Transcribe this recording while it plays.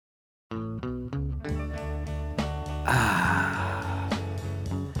A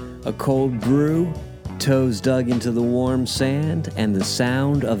cold brew, toes dug into the warm sand, and the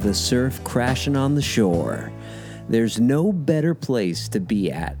sound of the surf crashing on the shore. There's no better place to be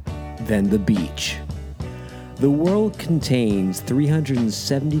at than the beach. The world contains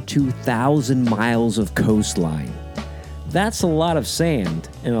 372,000 miles of coastline. That's a lot of sand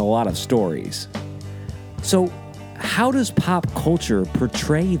and a lot of stories. So, how does pop culture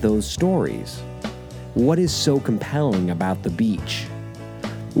portray those stories? What is so compelling about the beach?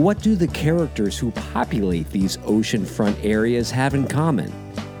 What do the characters who populate these oceanfront areas have in common?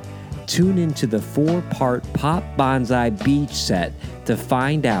 Tune into the 4-part Pop Bonsai Beach set to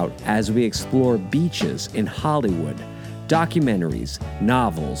find out as we explore beaches in Hollywood, documentaries,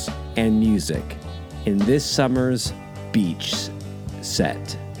 novels, and music in this summer's Beach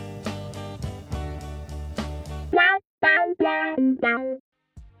Set.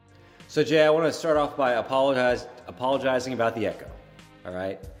 So Jay, I want to start off by apologizing about the echo. All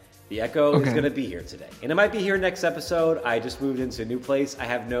right? The echo is going to be here today. And it might be here next episode. I just moved into a new place. I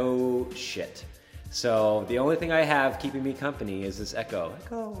have no shit. So the only thing I have keeping me company is this echo.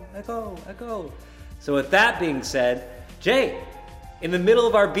 Echo, echo, echo. So with that being said, Jay, in the middle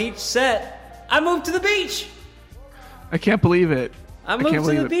of our beach set, I moved to the beach. I can't believe it. I moved to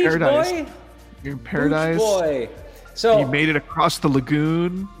the beach, paradise. boy. You're in paradise. Beach boy. So you made it across the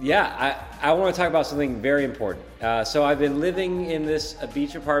lagoon. Yeah, I want to talk about something very important. So I've been living in this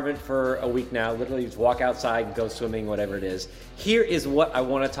beach apartment for a week now. Literally just walk outside and go swimming, whatever it is. Here is what I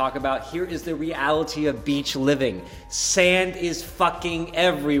want to talk about. Here is the reality of beach living. Sand is fucking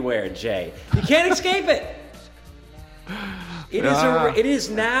everywhere, Jay. You can't escape it. It is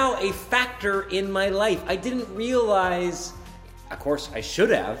now a factor in my life. I didn't realize, of course I should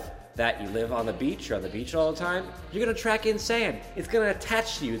have, that you live on the beach, you're on the beach all the time, you're going to track in sand. It's going to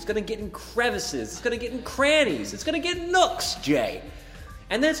attach to you. It's going to get in crevices. It's going to get in crannies. It's going to get in nooks, Jay.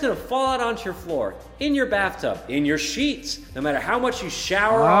 And then it's going to fall out onto your floor, in your bathtub, in your sheets. No matter how much you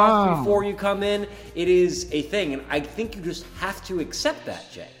shower off before you come in, it is a thing. And I think you just have to accept that,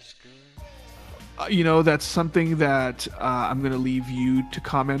 Jay. That's something that I'm going to leave you to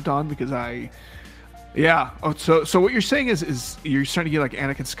comment on because Yeah. Oh, so what you're saying is you're starting to get like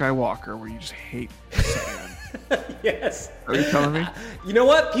Anakin Skywalker, where you just hate sand. Yes. Are you telling me? You know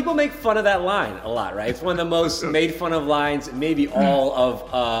what? People make fun of that line a lot, right? It's one of the most made fun of lines, maybe all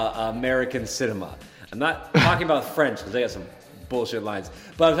of American cinema. I'm not talking about French because they got some bullshit lines,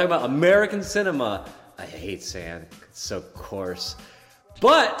 but I'm talking about American cinema. I hate sand. It's so coarse.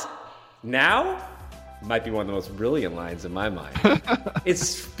 But now might be one of the most brilliant lines in my mind. It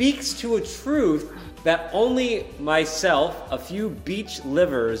speaks to a truth that only myself, a few beach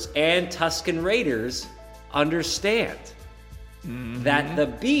livers, and Tuscan Raiders understand. Mm-hmm. That the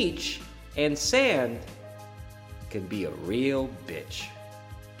beach and sand can be a real bitch.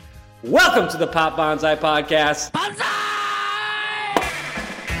 Welcome to the Pop Bonsai Podcast. Bonsai!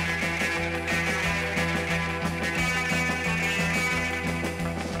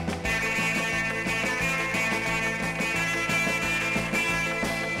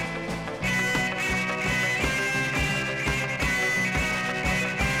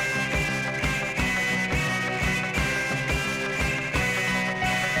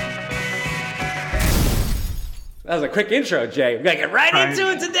 That was a quick intro, Jay. We gotta get right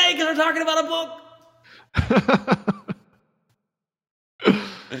into it today because we're talking about a book.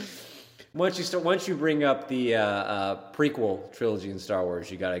 Once you bring up the prequel trilogy in Star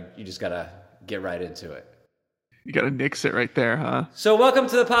Wars, you just gotta get right into it. You gotta nix it right there, huh? So welcome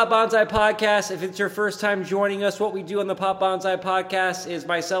to the Pop Bonsai Podcast. If it's your first time joining us, what we do on the Pop Bonsai Podcast is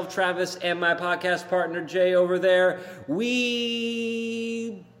myself, Travis, and my podcast partner, Jay, over there.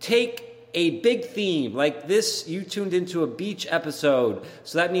 We take a big theme like this. You tuned into a beach episode,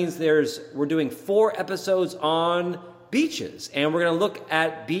 so that means we're doing 4 episodes on beaches, and we're going to look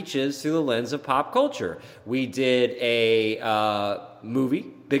at beaches through the lens of pop culture. We did a movie,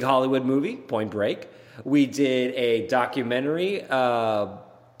 big Hollywood movie, Point Break. We did a documentary,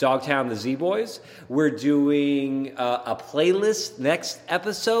 Dogtown, the Z-Boys. We're doing a playlist next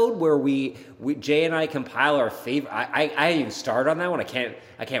episode where we Jay and I compile our favorite. I even started on that one. I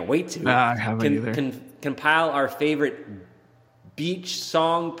can't wait to. I haven't either. Compile our favorite beach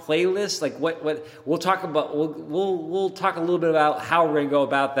song playlist. Like what we'll talk about. We'll talk a little bit about how we're gonna go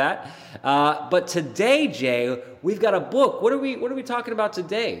about that. But today, Jay, we've got a book. What are we talking about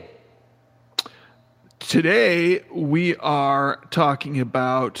today? Today, we are talking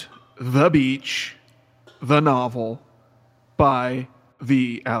about The Beach, the novel by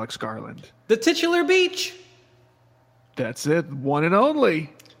the Alex Garland. The titular beach. That's it, one and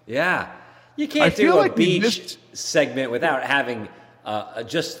only. Yeah. You can't do a beach segment without having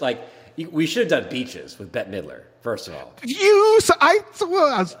just like we should have done beaches with Bette Midler. First of all, I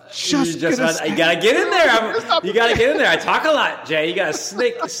was just you gotta get in there. You gotta get in there. I talk a lot, Jay. You gotta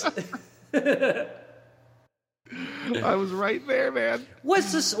sneak. I was right there, man.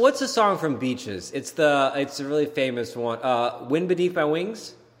 What's the song from Beaches? It's a really famous one. Wind Beneath My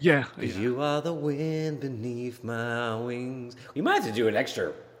Wings. Yeah. You are the wind beneath my wings. We might have to do an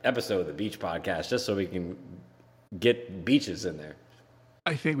extra episode of the Beach Podcast just so we can get Beaches in there.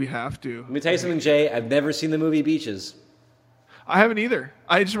 I think we have to. Let me tell you something, Jay. I've never seen the movie Beaches. I haven't either.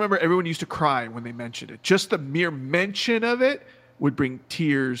 I just remember everyone used to cry when they mentioned it. Just the mere mention of it would bring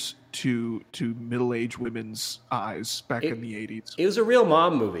tears to middle-aged women's eyes back in the 80s. It was a real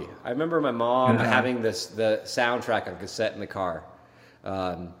mom movie. I remember my mom having the soundtrack on cassette in the car.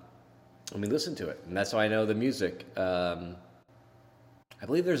 And we listened to it, and that's how I know the music. I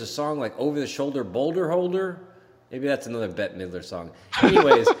believe there's a song like Over the Shoulder Boulder Holder. Maybe that's another Bette Midler song.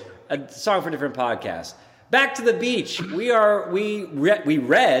 Anyways, a song for a different podcast. Back to the beach. We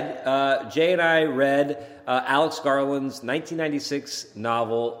read, Jay and I read Alex Garland's 1996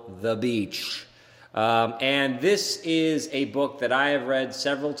 novel, The Beach. And this is a book that I have read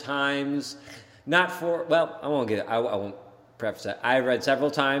several times. I won't preface that. I read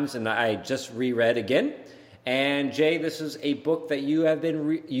several times, and I just reread again. And Jay, this is a book that you have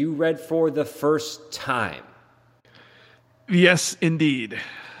you read for the first time. Yes, indeed.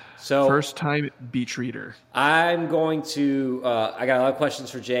 So first time beach reader. I'm going to. I got a lot of questions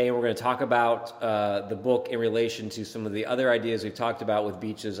for Jay, and we're going to talk about the book in relation to some of the other ideas we've talked about with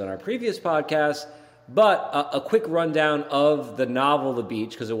beaches on our previous podcast. But a quick rundown of the novel The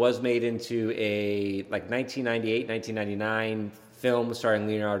Beach, because it was made into a 1998, 1999 film starring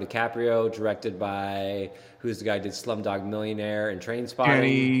Leonardo DiCaprio, directed by who's the guy who did Slumdog Millionaire and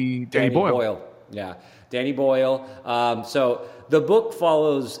Trainspotting? Danny Boyle. Yeah, Danny Boyle. So the book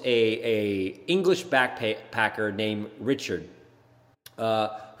follows a English backpacker named Richard,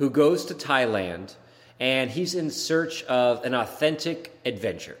 who goes to Thailand, and he's in search of an authentic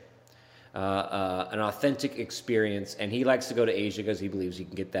adventure. An authentic experience, and he likes to go to Asia because he believes he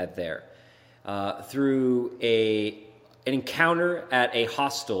can get that there. Through an encounter at a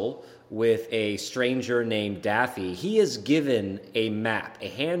hostel with a stranger named Daffy, he is given a map, a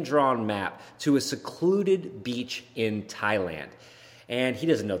hand-drawn map, to a secluded beach in Thailand. And he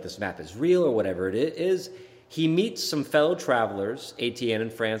doesn't know if this map is real or whatever it is. He meets some fellow travelers, Etienne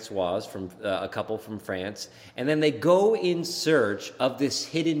and Francoise, from a couple from France, and then they go in search of this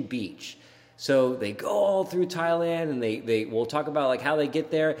hidden beach. So they go all through Thailand, and we'll talk about how they get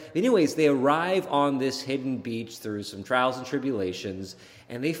there. Anyways, they arrive on this hidden beach through some trials and tribulations,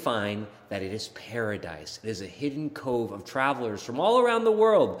 and they find that it is paradise. It is a hidden cove of travelers from all around the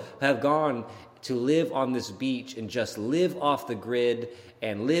world who have gone to live on this beach and just live off the grid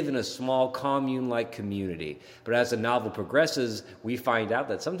and live in a small commune-like community. But as the novel progresses, we find out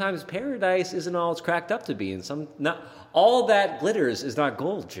that sometimes paradise isn't all it's cracked up to be, and not all that glitters is not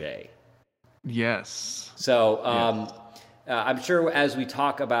gold, Jay. Yes. So I'm sure as we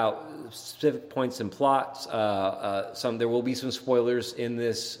talk about specific points and plots, there will be some spoilers in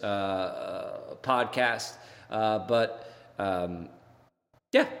this podcast. But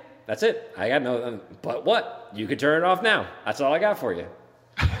yeah, that's it. I got no. But what? You could turn it off now. That's all I got for you.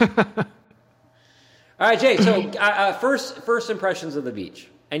 All right, Jay. So first impressions of the beach,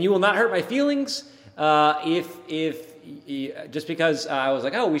 and you will not hurt my feelings if just because I was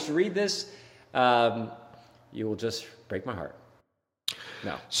like, oh, we should read this. You will just break my heart.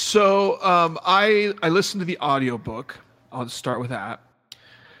 No. So I listened to the audiobook. I'll start with that.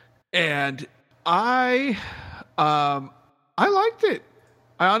 And I liked it.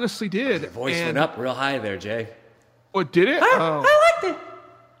 I honestly did. Your voice went up real high there, Jay. What, did it? I liked it.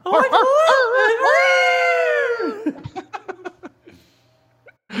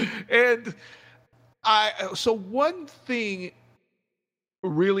 And so one thing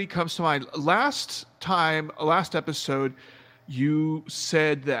really comes to mind. Last episode, you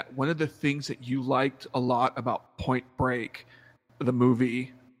said that one of the things that you liked a lot about Point Break, the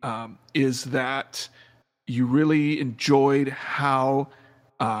movie, is that you really enjoyed how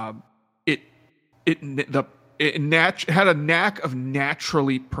it had a knack of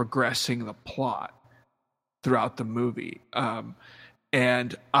naturally progressing the plot throughout the movie.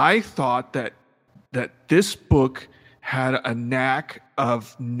 And I thought that this book had a knack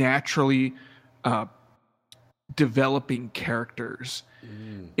of naturally developing characters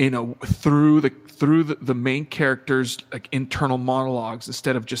through the main characters' internal monologues,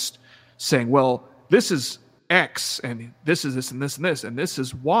 instead of just saying, well, this is X, and this is this and this and this, and this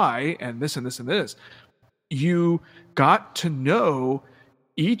is Y, and this and this and this. You got to know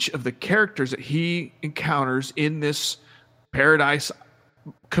each of the characters that he encounters in this paradise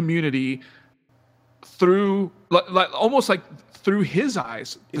community through, almost like through his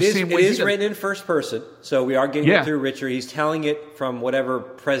eyes. It is written in first person, so we are getting it through Richard. He's telling it from whatever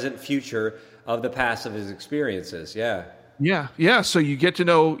present, future of the past of his experiences. Yeah. So you get to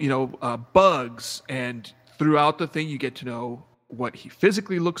know, Bugs, and throughout the thing, you get to know what he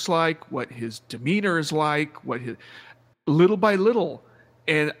physically looks like, what his demeanor is like, little by little.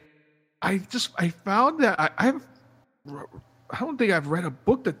 And I found that I don't think I've read a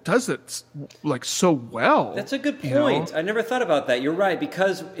book that does it like so well. That's a good point. I never thought about that. You're right,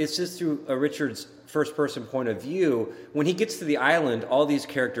 because it's just through Richard's first-person point of view. When he gets to the island, all these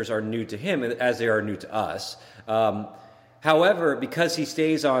characters are new to him, as they are new to us. However, because he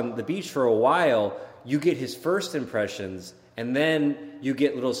stays on the beach for a while, you get his first impressions, and then you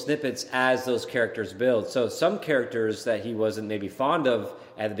get little snippets as those characters build. So some characters that he wasn't maybe fond of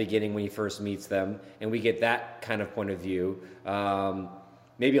at the beginning when he first meets them, and we get that kind of point of view.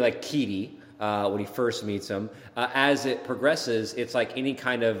 Maybe like Keaty, when he first meets him. As it progresses, it's like any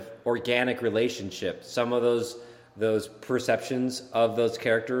kind of organic relationship. Some of those perceptions of those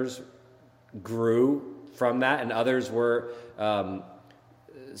characters grew from that, and others were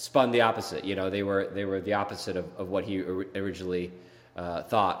spun the opposite. They were the opposite of what he originally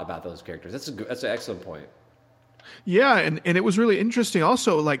thought about those characters. That's an excellent point. Yeah, and it was really interesting.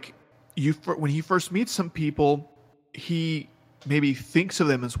 Also, like when he first meets some people, he maybe thinks of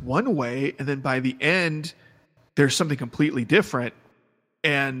them as one way, and then by the end, there's something completely different.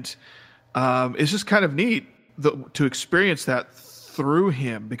 And it's just kind of neat to experience that through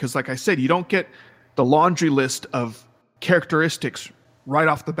him, because, like I said, you don't get the laundry list of characteristics right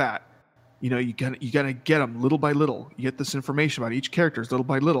off the bat. You gotta get them little by little. You get this information about each character little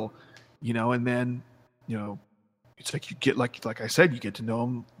by little, and then it's like you get like I said, you get to know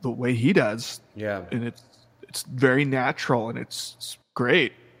him the way he does. Yeah, and it's very natural, and it's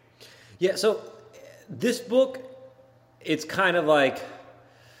great. Yeah. So this book, it's kind of like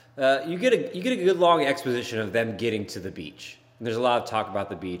you get a good long exposition of them getting to the beach. And there's a lot of talk about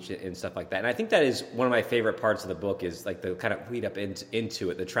the beach and stuff like that. And I think that is one of my favorite parts of the book, is like the kind of lead up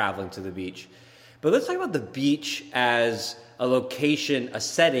into it, the traveling to the beach. But let's talk about the beach as a location, a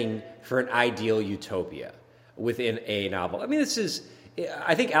setting for an ideal utopia within a novel. I mean,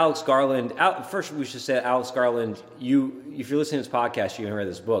 I think Alex Garland, first we should say Alex Garland, if you're listening to this podcast, you read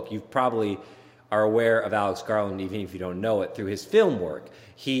this book, you probably are aware of Alex Garland, even if you don't know it, through his film work.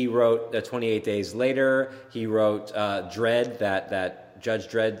 He wrote 28 Days Later. He wrote Dredd, that Judge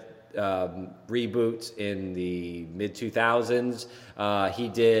Dredd reboot in the mid-2000s. He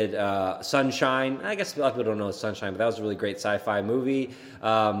did Sunshine. I guess a lot of people don't know Sunshine, but that was a really great sci-fi movie.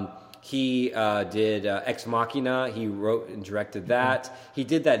 He did Ex Machina. He wrote and directed that. He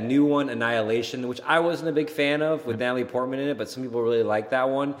did that new one, Annihilation, which I wasn't a big fan of, with Natalie Portman in it, but some people really like that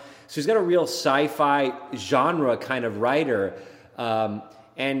one. So he's got a real sci-fi genre kind of writer.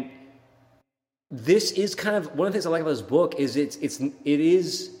 And this is kind of one of the things I like about this book is it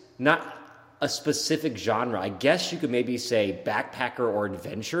is not a specific genre. I guess you could maybe say backpacker or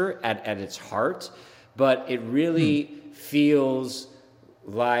adventure at its heart, but it really feels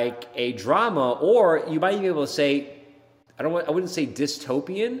like a drama, or you might even be able to say, I wouldn't say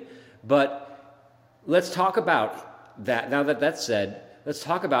dystopian, but let's talk about that. Now that that's said, let's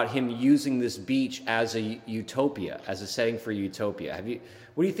talk about him using this beach as a utopia, as a setting for utopia.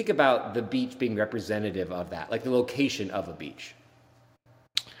 What do you think about the beach being representative of that, like the location of a beach?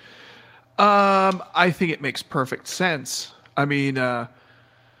 I think it makes perfect sense. I mean,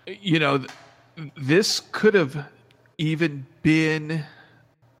 this could have even been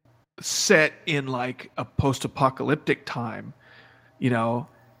set in like a post-apocalyptic time,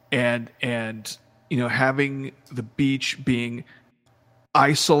 and having the beach being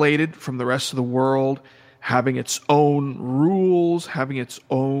isolated from the rest of the world, having its own rules, having its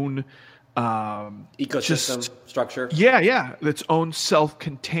own ecosystem structure. Yeah, its own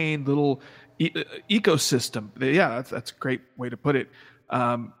self-contained little ecosystem. Yeah, that's a great way to put it.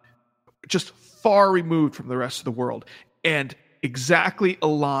 Just far removed from the rest of the world, and exactly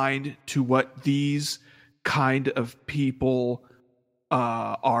aligned to what these kind of people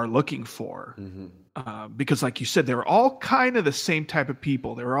are looking for. Mm-hmm. Because like you said, they're all kind of the same type of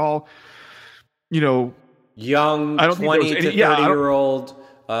people. They're all, young 20 to 30-year-old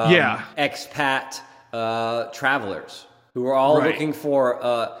expat travelers who are all looking for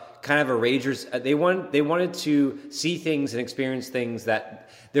kind of a rager's. They wanted to see things and experience things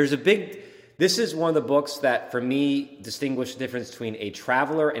that there's This is one of the books that, for me, distinguish the difference between a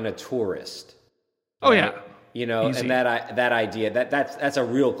traveler and a tourist. Oh, yeah. You know, Easy. and that idea, that's a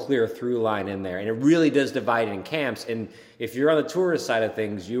real clear through line in there. And it really does divide it in camps. And if you're on the tourist side of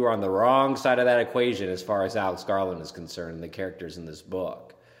things, you are on the wrong side of that equation as far as Alex Garland is concerned and the characters in this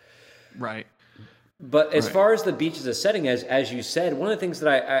book. Right. But as far as the beach as a setting, as you said, one of the things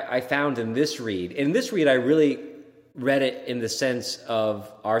that I found in this read, I really read it in the sense of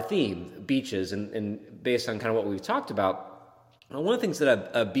our theme, beaches, and based on kind of what we've talked about. One of the things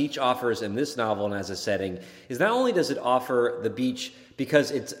that a beach offers in this novel and as a setting is not only does it offer the beach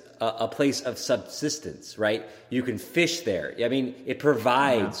because it's a place of subsistence, right? You can fish there. I mean, it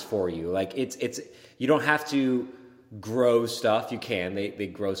provides for you. Like it's you don't have to grow stuff. You can. They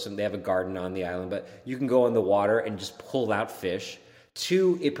grow some. They have a garden on the island, but you can go in the water and just pull out fish.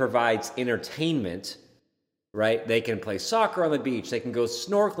 2, it provides entertainment. Right? They can play soccer on the beach. They can go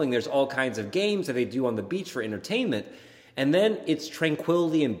snorkeling. There's all kinds of games that they do on the beach for entertainment. And then it's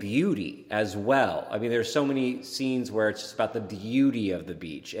tranquility and beauty as well. I mean, there's so many scenes where it's just about the beauty of the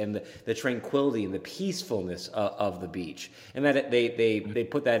beach and the tranquility and the peacefulness of the beach. And that they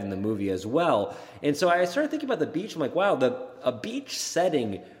put that in the movie as well. And so I started thinking about the beach. I'm like, wow, a beach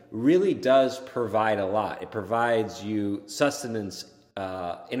setting really does provide a lot. It provides you sustenance,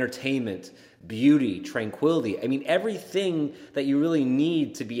 entertainment, beauty, tranquility. I mean, everything that you really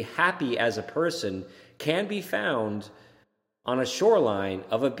need to be happy as a person can be found on a shoreline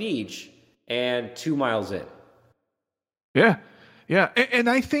of a beach and 2 miles in. Yeah. Yeah. And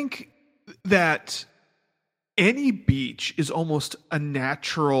I think that any beach is almost a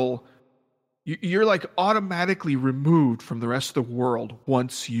natural, you're like automatically removed from the rest of the world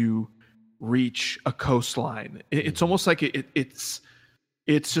once you reach a coastline. It's almost like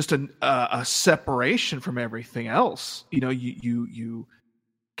it's just a separation from everything else. You know, you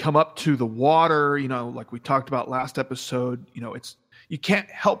come up to the water, you know, like we talked about last episode, you know, you can't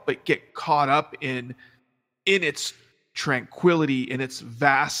help but get caught up in its tranquility, in its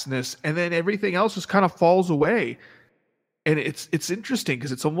vastness, and then everything else just kind of falls away. And it's interesting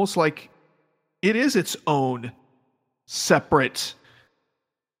because it's almost like it is its own separate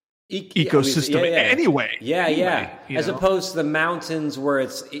ecosystem anyway. As opposed to the mountains where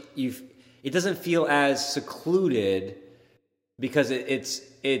it doesn't feel as secluded because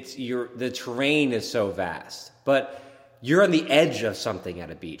the terrain is so vast. But you're on the edge of something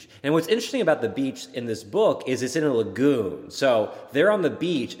at a beach. And what's interesting about the beach in this book is it's in a lagoon. So they're on the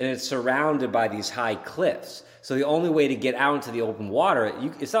beach and it's surrounded by these high cliffs. So the only way to get out into the open water,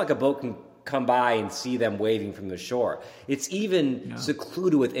 it's not like a boat can come by and see them waving from the shore. It's even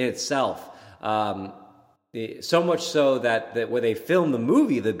secluded within itself. So much so that where they filmed the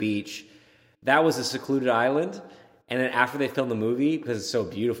movie, The Beach, that was a secluded island. And then after they filmed the movie, because it's so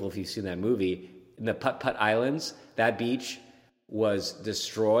beautiful if you've seen that movie, in the Putt-Putt Islands, that beach was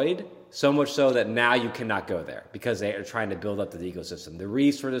destroyed, so much so that now you cannot go there because they are trying to build up the ecosystem. The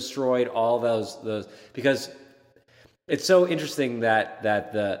reefs were destroyed, all those because it's so interesting that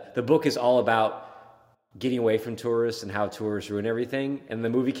the book is all about getting away from tourists and how tourists ruin everything. And the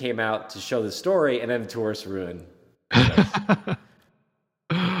movie came out to show the story, and then the tourists ruin. The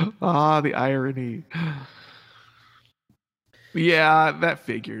irony. Yeah, that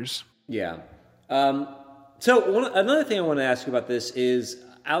figures. Yeah. So another thing I want to ask you about this is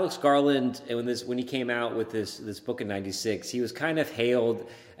Alex Garland, and when he came out with this book in '96, he was kind of hailed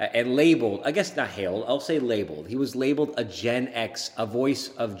and labeled. I guess not hailed. I'll say labeled. He was labeled a Gen X, a voice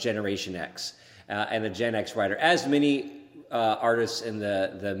of Generation X, and a Gen X writer, as many artists in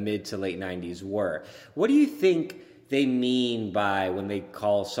the mid to late '90s were. What do you think they mean by when they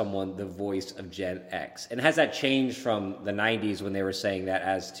call someone the voice of Gen X? And has that changed from the '90s when they were saying that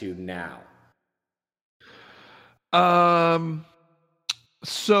as to now?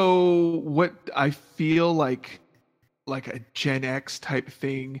 So what I feel like a Gen X type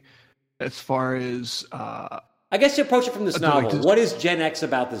thing, as far as I guess you approach it from this novel. What is Gen X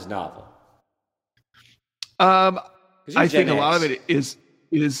about this novel? I think a lot of it is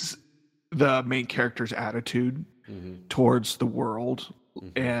the main character's attitude towards the world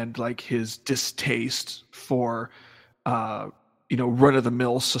and like his distaste for run of the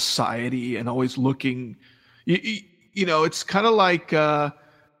mill society and always looking. It's kind of like it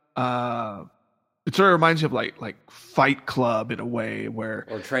sort of reminds you of like Fight Club in a way, where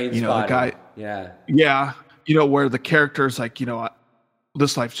or Trainspotting. The guy, where the character's like,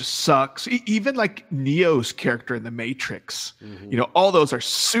 this life just sucks. Even like Neo's character in The Matrix, all those are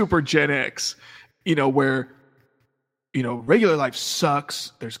super Gen X. Where regular life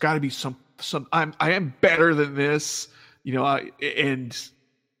sucks. There's got to be some. I am better than this. And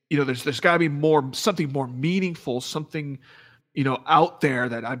there's got to be something more meaningful, something, out there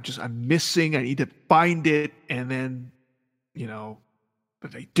that I'm missing. I need to find it. And then,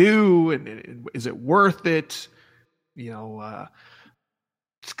 but they do. And is it worth it? It's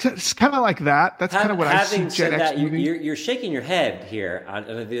kind of like that. That's kind of what I see. Having said that, you're shaking your head here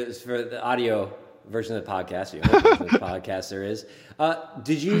for the audio version of the podcast. The version of the podcast there is.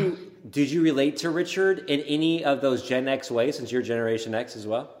 Did you relate to Richard in any of those Gen X ways, since you're Generation X as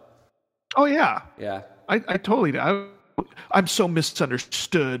well? Oh yeah, yeah. I totally do. I'm so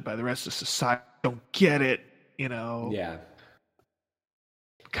misunderstood by the rest of society. I don't get it, Yeah.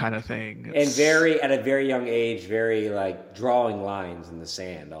 Kind of thing. And at a very young age, very like drawing lines in the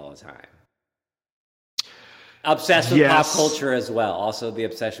sand all the time. Obsessed with pop culture as well. Also the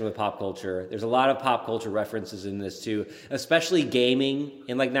obsession with pop culture. There's a lot of pop culture references in this too, especially gaming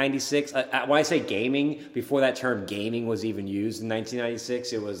in like 96. When I say gaming, before that term gaming was even used in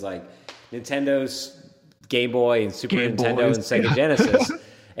 1996, it was like Nintendo's Game Boy and Super Nintendo and Sega Genesis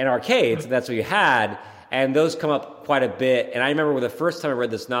and arcades. That's what you had. And those come up quite a bit. And I remember the first time I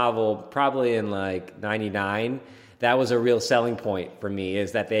read this novel, probably in like 99, that was a real selling point for me,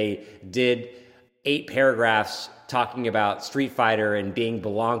 is that they did 8 paragraphs talking about Street Fighter and being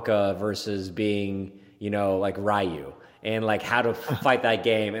Blanca versus being, like Ryu, and like how to fight that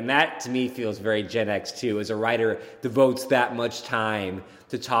game. And that to me feels very Gen X too, as a writer devotes that much time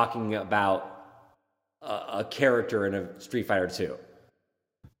to talking about a character in a Street Fighter 2.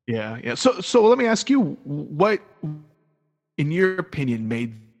 Yeah. So let me ask you, what, in your opinion,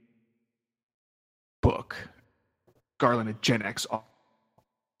 made book Garland a Gen X?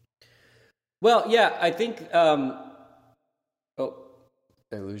 Well, yeah, I think. Did I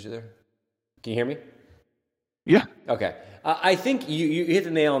lose you there? Can you hear me? Yeah. Okay. I think you hit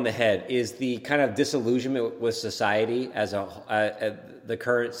the nail on the head. Is the kind of disillusionment with society as the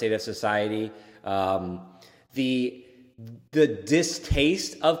current state of society, the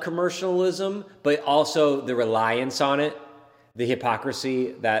distaste of commercialism, but also the reliance on it, the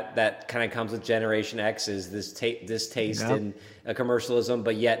hypocrisy that kind of comes with Generation X is this distaste in commercialism,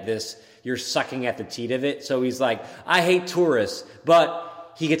 but yet you're sucking at the teat of it. So he's like, I hate tourists,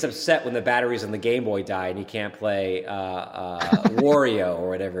 but he gets upset when the batteries on the Game Boy die and he can't play Wario or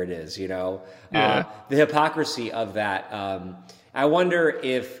whatever it is, the hypocrisy of that. I wonder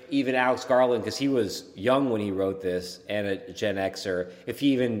if even Alex Garland, because he was young when he wrote this and a Gen Xer, if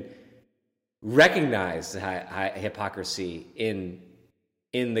he even recognized the hypocrisy in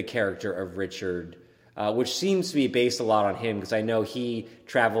the character of Richard, which seems to be based a lot on him, because I know he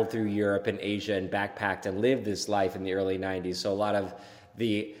traveled through Europe and Asia and backpacked and lived this life in the early 90s. So a lot of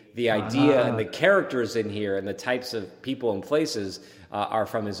the idea and the characters in here and the types of people and places are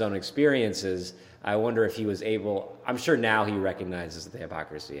from his own experiences. I wonder if he was able. I'm sure now he recognizes the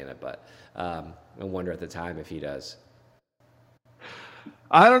hypocrisy in it, but I wonder at the time if he does.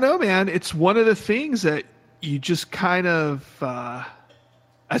 I don't know, man. It's one of the things that you just kind of.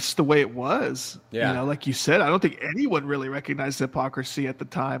 That's the way it was. Yeah. Like you said, I don't think anyone really recognized hypocrisy at the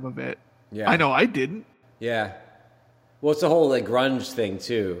time of it. Yeah. I know I didn't. Yeah. Well, it's the whole like grunge thing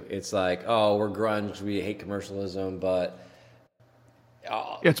too. It's like, oh, we're grunge, we hate commercialism, but.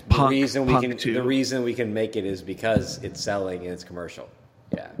 It's punk. The reason we can make it is because it's selling and it's commercial.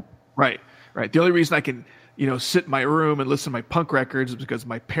 Yeah. Right. The only reason I can, sit in my room and listen to my punk records is because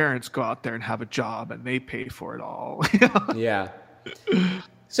my parents go out there and have a job and they pay for it all. Yeah.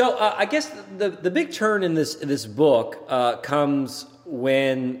 So I guess the big turn in this book comes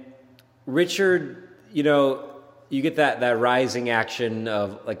when Richard, you get that rising action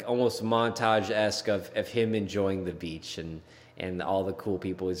of like almost montage-esque of him enjoying the beach and all the cool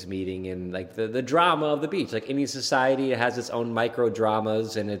people he's meeting, and like the drama of the beach. Like any society, it has its own micro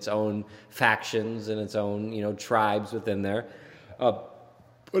dramas and its own factions and its own tribes within there. But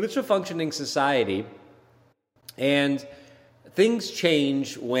it's a functioning society, and things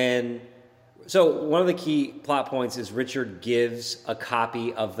change when. So one of the key plot points is Richard gives a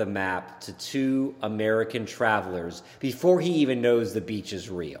copy of the map to 2 American travelers before he even knows the beach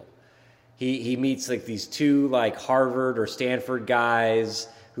is real. He meets like these 2 like Harvard or Stanford guys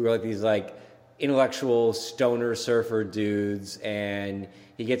who are like these like intellectual stoner surfer dudes, and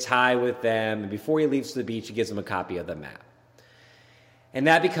he gets high with them, and before he leaves the beach he gives them a copy of the map. And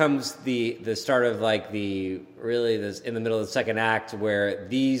that becomes the start of like in the middle of the second act, where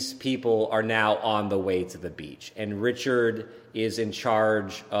these people are now on the way to the beach, and Richard is in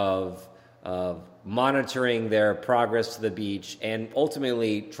charge of monitoring their progress to the beach and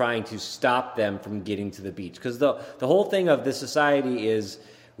ultimately trying to stop them from getting to the beach. Because the whole thing of this society is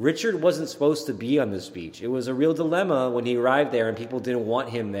Richard wasn't supposed to be on this beach. It was a real dilemma when he arrived there and people didn't want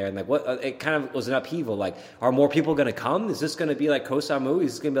him there. And like, what? It kind of was an upheaval. Like, are more people going to come? Is this going to be like Koh Samui?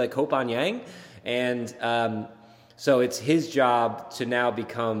 Is this going to be like Koh Phangan? And so it's his job to now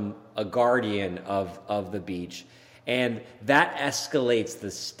become a guardian of the beach. And that escalates the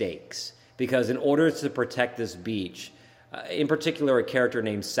stakes because in order to protect this beach, in particular, a character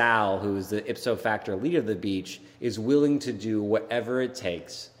named Sal, who is the ipso facto leader of the beach, is willing to do whatever it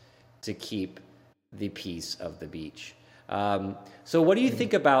takes to keep the peace of the beach. So what do you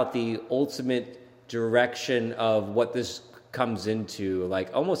think about the ultimate direction of what this comes into?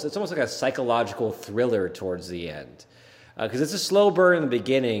 It's almost like a psychological thriller towards the end. Because it's a slow burn in the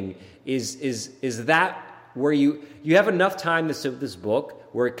beginning. Is that where you have enough time to sit with this book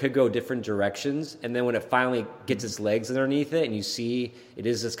where it could go different directions, and then when it finally gets its legs underneath it and you see it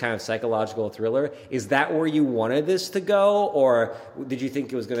is this kind of psychological thriller, is that where you wanted this to go, or did you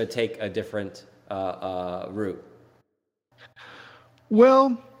think it was going to take a different route?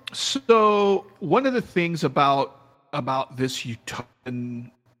 Well, so one of the things about this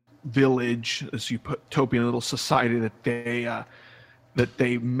utopian village, this utopian little society that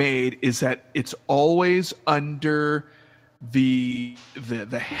they made, is that it's always under the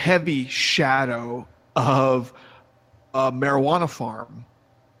heavy shadow of a marijuana farm,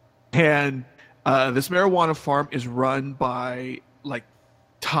 and this marijuana farm is run by like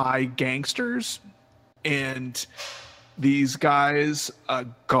Thai gangsters, and these guys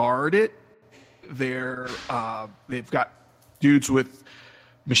guard it. They've got dudes with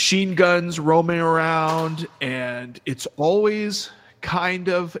machine guns roaming around, and it's always kind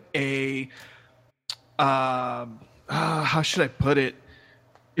of a how should I put it?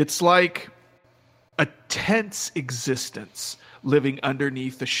 It's like a tense existence living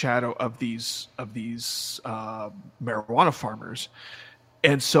underneath the shadow of these marijuana farmers.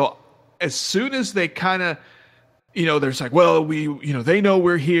 And so as soon as they kind of, there's like, well, they know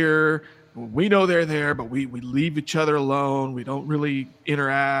we're here, we know they're there, but we leave each other alone. We don't really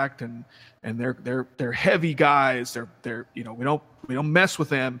interact, and they're heavy guys. They're we don't mess with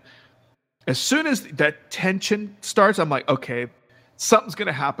them. As soon as that tension starts, I'm like, okay, something's going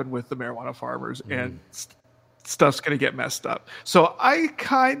to happen with the marijuana farmers, and stuff's going to get messed up. So I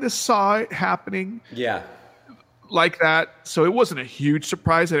kind of saw it happening, like that. So it wasn't a huge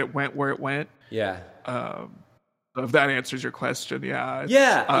surprise that it went where it went. Yeah. If that answers your question, yeah.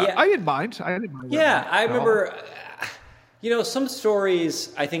 I didn't mind. Yeah, I remember. Some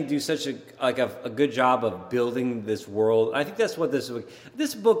stories I think do such a good job of building this world. I think that's what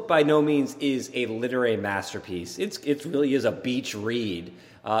this book by no means is a literary masterpiece. It really is a beach read.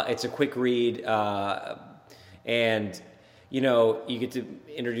 It's a quick read, and you get to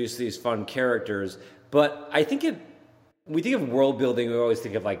introduce these fun characters. But I think we think of world building, we always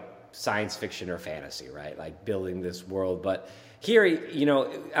think of like science fiction or fantasy, right? Like building this world. But here,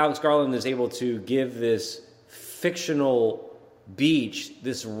 Alex Garland is able to give this fictional beach,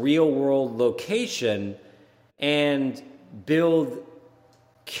 this real world location, and build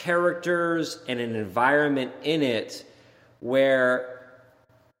characters and an environment in it where,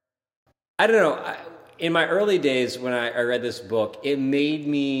 I don't know, in my early days when I read this book, it made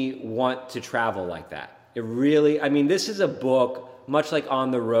me want to travel like that. It really, this is a book much like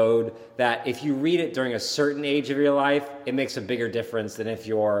On the Road, that if you read it during a certain age of your life, it makes a bigger difference than if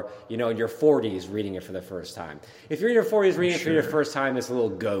you're, in your 40s reading it for the first time. If you're in your 40s reading it for your first time, it's a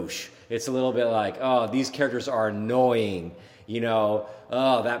little gauche. It's a little bit like, oh, these characters are annoying. Oh,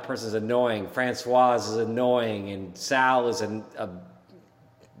 that person's annoying. Francoise is annoying, and Sal is a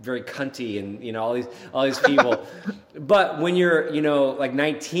very cunty, and all these people. But when you're like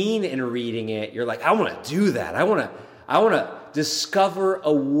 19 and reading it, you're like, I want to do that. I want to discover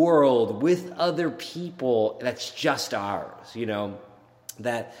a world with other people that's just ours,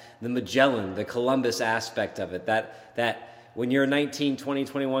 that the Magellan, the Columbus aspect of it, that when you're 19, 20,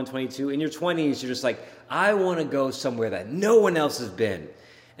 21, 22, in your 20s, you're just like, I want to go somewhere that no one else has been.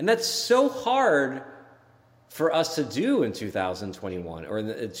 And that's so hard for us to do in 2021 or in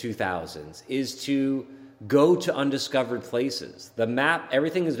the 2000s, is to go to undiscovered places. The map,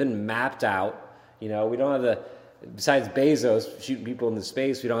 everything has been mapped out. We don't have besides Bezos shooting people into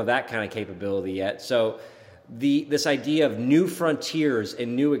space, we don't have that kind of capability yet. So this idea of new frontiers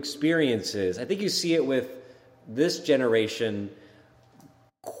and new experiences, I think you see it with this generation,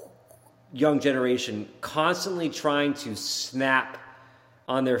 young generation, constantly trying to snap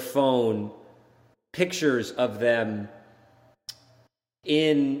on their phone pictures of them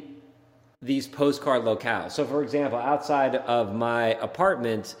in these postcard locales. So, for example, outside of my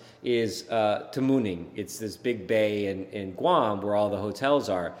apartment is Tamuning. It's this big bay in Guam where all the hotels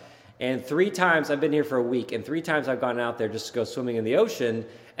are. And 3 times, I've been here for a week, and 3 times I've gone out there just to go swimming in the ocean,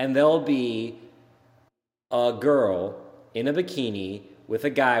 and there'll be a girl in a bikini with a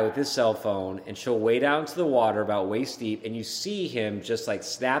guy with his cell phone, and she'll wade out into the water about waist deep, and you see him just like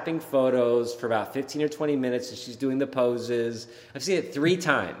snapping photos for about 15 or 20 minutes, and she's doing the poses. I've seen it 3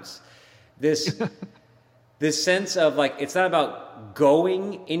 times. This sense of like, it's not about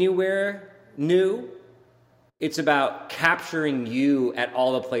going anywhere new. It's about capturing you at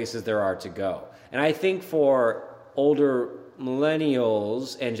all the places there are to go. And I think for older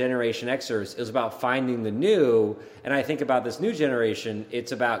millennials and Generation Xers, it was about finding the new. And I think about this new generation,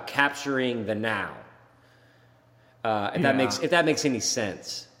 it's about capturing the now. If that makes any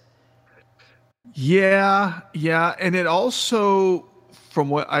sense. Yeah. And it also, from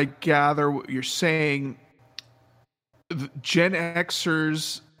what I gather, what you're saying, Gen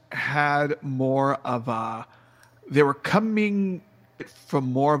Xers had more of a, they were coming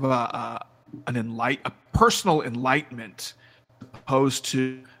from more of a personal enlightenment, opposed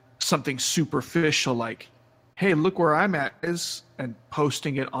to something superficial like, hey, look where I'm at, and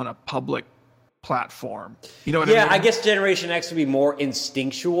posting it on a public platform. You know what I mean? Yeah, I guess Generation X would be more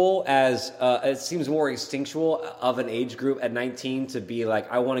instinctual, as it seems more instinctual of an age group at 19 to be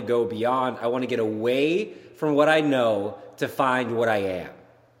like, I want to go beyond, I want to get away from what I know to find what I am.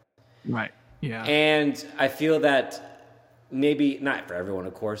 Right. Yeah. And I feel that maybe not for everyone,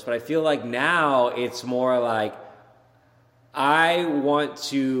 of course, but I feel like now it's more like I want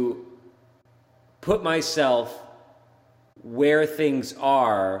to put myself where things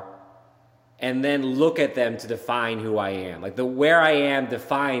are and then look at them to define who I am. Like the where I am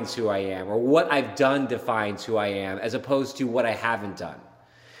defines who I am, or what I've done defines who I am, as opposed to what I haven't done.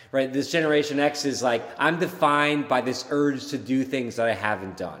 Right? This Generation X is like, I'm defined by this urge to do things that I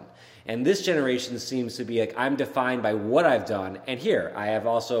haven't done. And this generation seems to be like, I'm defined by what I've done. And here, I have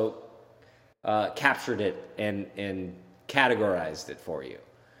also captured it and categorized it for you.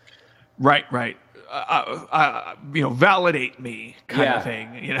 Right. Validate me kind of thing,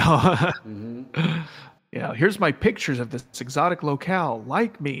 Mm-hmm. Yeah, here's my pictures of this exotic locale.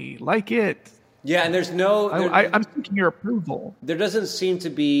 Like me, like it. Yeah, and there's no... I'm seeking your approval. There doesn't seem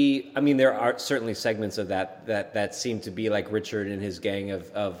to be... I mean, there are certainly segments of that seem to be like Richard and his gang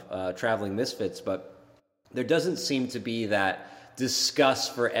of traveling misfits, but there doesn't seem to be that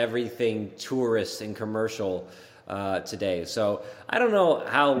disgust for everything tourist and commercial today. So I don't know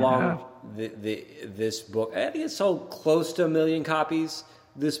how long this book... I think it sold close to 1 million copies,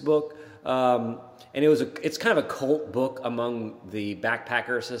 this book. And it's kind of a cult book among the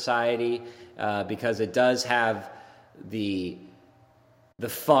backpacker society, because it does have the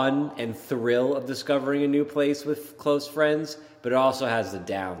fun and thrill of discovering a new place with close friends, but it also has the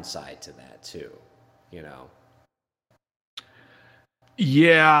downside to that too,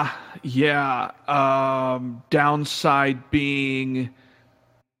 Yeah. Downside being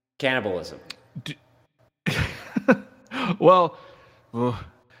cannibalism. Well,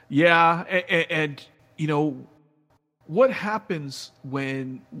 yeah, and what happens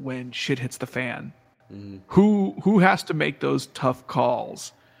when shit hits the fan? Mm-hmm. Who has to make those tough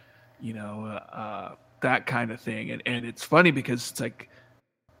calls? That kind of thing. And it's funny because it's like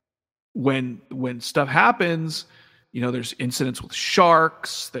when stuff happens, there's incidents with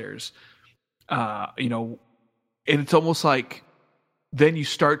sharks. There's and it's almost like then you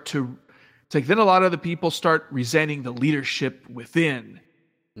start to. It's like then a lot of the people start resenting the leadership within.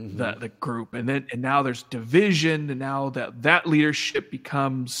 Mm-hmm. the group, and now there's division, and now that leadership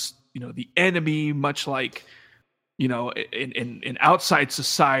becomes the enemy, much like in outside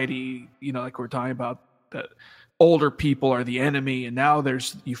society, like we're talking about, that older people are the enemy, and now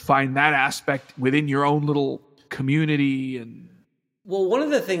you find that aspect within your own little community. And well, one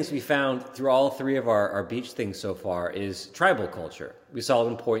of the things we found through all 3 of our beach things so far is tribal culture. We saw it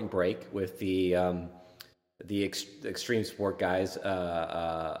in Point Break with the extreme sport guys,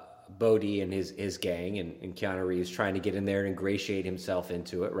 Bodie and his gang, and Keanu Reeves trying to get in there and ingratiate himself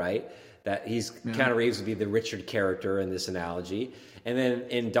into it, right? That Keanu Reeves would be the Richard character in this analogy. And then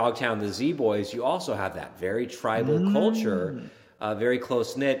in Dogtown, the Z-Boys, you also have that very tribal culture, very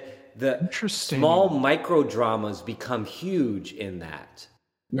close-knit. The small micro dramas become huge in that.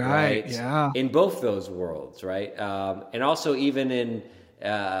 Right? Yeah. In both those worlds, right? And also even in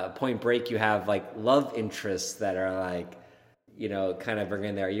Point Break, you have like love interests that are like, kind of bring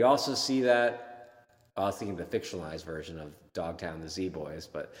in there. You also see that. I was thinking the fictionalized version of Dogtown, the Z-Boys,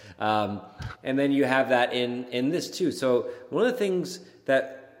 but and then you have that in this too. So one of the things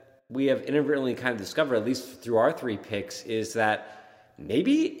that we have inadvertently kind of discovered, at least through our three picks, is that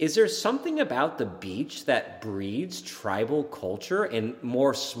maybe is there something about the beach that breeds tribal culture and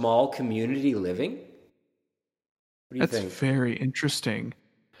more small community living? What do you think? That's very interesting.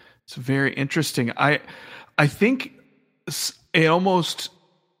 It's very interesting. I think it almost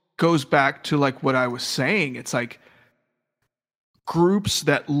goes back to like what I was saying. It's like groups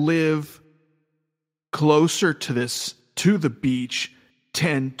that live closer to the beach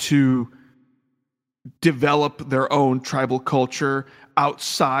tend to develop their own tribal culture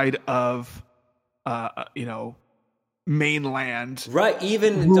outside of mainland, right?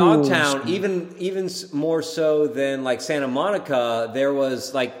 Even rules. Dogtown, even more so than like Santa Monica, there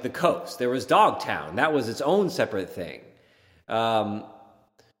was like the coast, there was Dogtown, that was its own separate thing.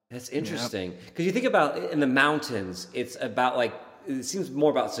 That's interesting because you think about in the mountains, it's about like, it seems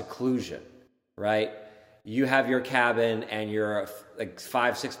more about seclusion, right? You have your cabin and you're like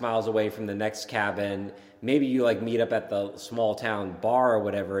 5-6 miles away from the next cabin. Maybe you like meet up at the small town bar or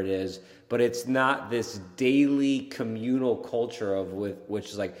whatever it is, but it's not this daily communal culture of which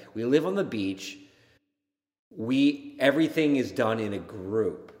is like, we live on the beach. Everything is done in a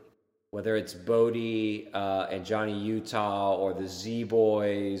group, whether it's Bodie and Johnny Utah or the Z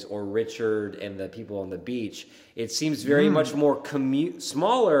Boys or Richard and the people on the beach. It seems very much more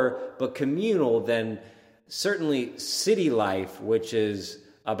smaller, but communal than certainly city life, which is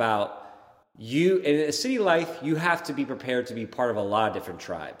about you. In a city life, you have to be prepared to be part of a lot of different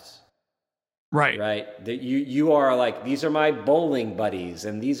tribes. Right. That you are like, these are my bowling buddies,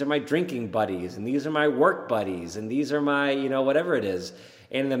 and these are my drinking buddies, and these are my work buddies, and these are my, whatever it is.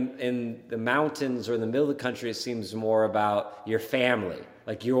 And in the mountains or in the middle of the country, it seems more about your family.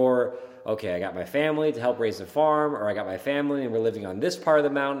 Like I got my family to help raise the farm, or I got my family and we're living on this part of the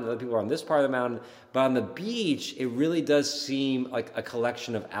mountain, and other people are on this part of the mountain. But on the beach, it really does seem like a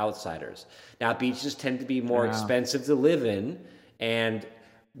collection of outsiders. Now, beaches tend to be more expensive to live in, and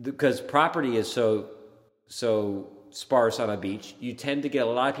because property is so sparse on a beach, you tend to get a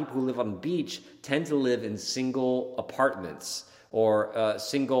lot of people who live on the beach tend to live in single apartments or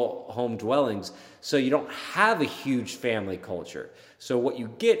single home dwellings. So you don't have a huge family culture. So what you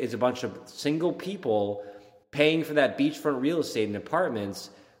get is a bunch of single people paying for that beachfront real estate in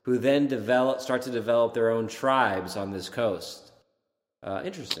apartments who then start to develop their own tribes on this coast.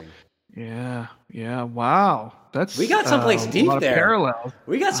 Interesting. Yeah. Wow. We got someplace deep there. Parallels.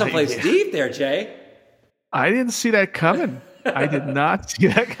 We got someplace deep there, Jay. I didn't see that coming. I did not see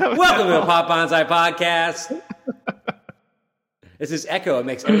that coming. Welcome to the Pop Bonsai Podcast. It's this echo. It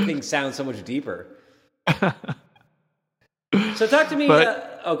makes everything sound so much deeper. So talk to me. Go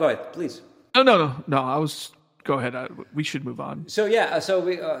ahead, please. No. Go ahead. We should move on. So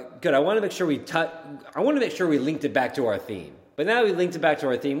we good. I want to make sure we linked it back to our theme. But now that we linked it back to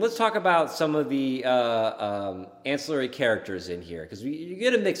our theme, let's talk about some of the ancillary characters in here, because you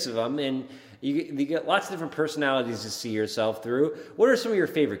get a mix of them, and you get lots of different personalities to see yourself through. What are some of your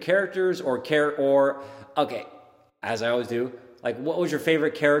favorite characters, or as I always do, like what was your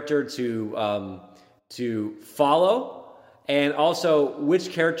favorite character to follow? And also, which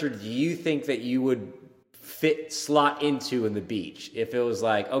character do you think that you would slot into in the beach? If it was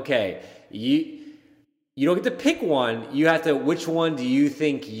like, okay, you don't get to pick one, you have to, which one do you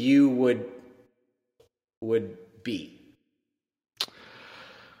think you would be?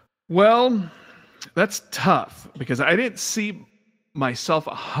 Well, that's tough because I didn't see myself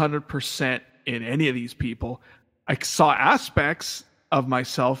 100% in any of these people. I saw aspects of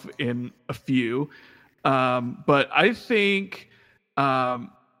myself in a few. But I think, without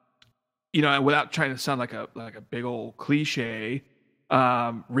trying to sound like a big old cliche,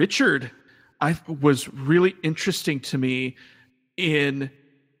 Richard, was really interesting to me in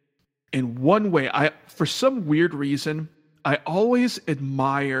one way. For some weird reason, I always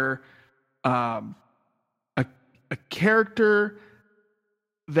admire a character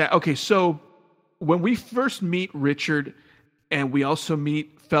that. Okay, so when we first meet Richard, and we also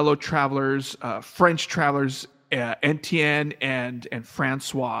meet fellow travelers, French travelers, Etienne and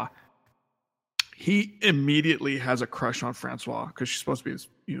Francois. He immediately has a crush on Francois because she's supposed to be this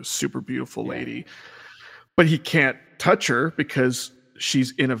super beautiful lady, but he can't touch her because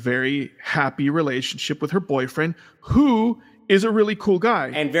she's in a very happy relationship with her boyfriend, who is a really cool guy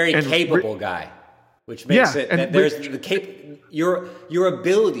and very capable guy, which makes it that there's your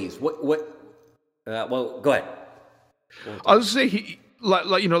abilities. Well, go ahead. I was say he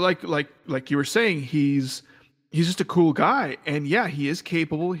like you were saying, he's just a cool guy, and he is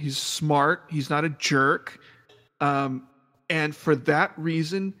capable. He's smart. He's not a jerk, and for that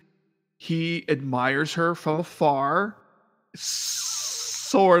reason, he admires her from afar.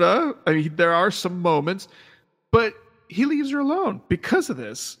 sorta. I mean, there are some moments, but he leaves her alone because of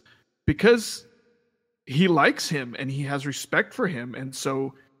this, because he likes him and he has respect for him, and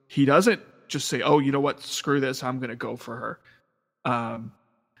so he doesn't just say, "Oh, you know what? Screw this. I'm going to go for her."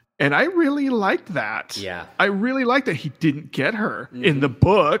 And I really liked that. Yeah, I really liked that he didn't get her in the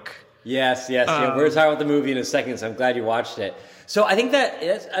book. Yes. Yeah. We're talking about the movie in a second, so I'm glad you watched it. So I think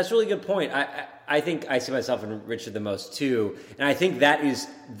that's a really good point. I think I see myself in Richard the most too, and I think that is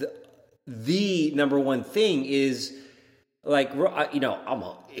the number one thing is, like, I'm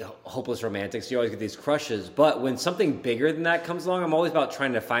a hopeless romantic, so you always get these crushes. But when something bigger than that comes along, I'm always about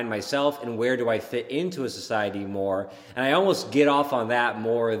trying to find myself and where do I fit into a society more. And I almost get off on that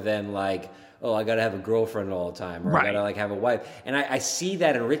more than like, oh, I got to have a girlfriend all the time, or I got to like have a wife. And I see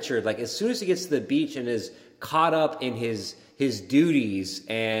that in Richard. Like, as soon as he gets to the beach and is caught up in his duties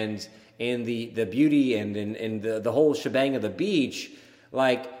and in the beauty and in the whole shebang of the beach,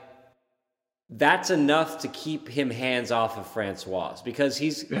 like, that's enough to keep him hands off of Francoise, because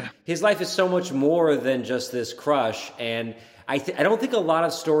his life is so much more than just this crush. And I don't think a lot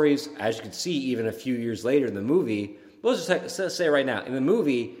of stories, as you can see, even a few years later in the movie, let's just say right now, in the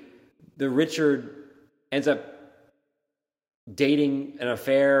movie, the Richard ends up dating an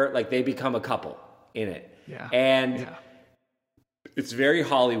affair, like they become a couple in it. Yeah. And it's very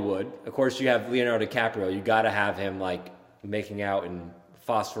Hollywood. Of course, you have Leonardo DiCaprio. You got to have him like making out in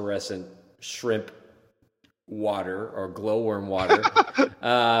phosphorescent shrimp water or glowworm water.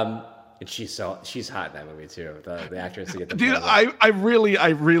 And she's hot in that movie too. The actress to get the dude. I really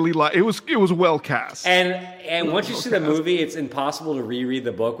like it. Was well cast. And once you see the movie, it's impossible to reread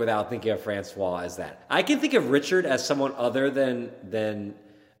the book without thinking of Francois as that. I can think of Richard as someone other than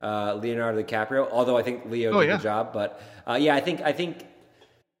Leonardo DiCaprio, although I think Leo did the job. But I think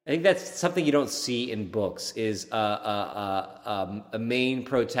that's something you don't see in books, is a main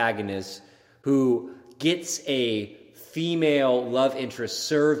protagonist who gets a female love interest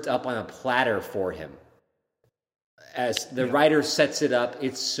served up on a platter for him. As the writer sets it up,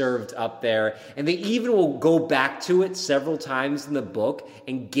 it's served up there. And they even will go back to it several times in the book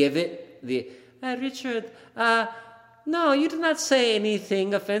and give it Richard, no, you did not say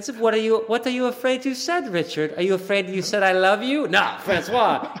anything offensive. What are you afraid you said, Richard? Are you afraid you said I love you? No,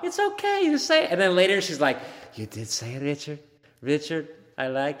 Francois, it's okay, you say it. And then later she's like, you did say it, Richard? Richard, I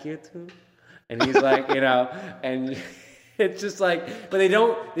like you too. And he's like, and it's just like, but they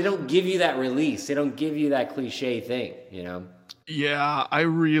don't give you that release. They don't give you that cliche thing, Yeah, I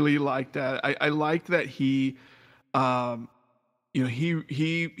really like that. I like that he,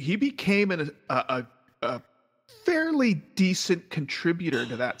 he became a fairly decent contributor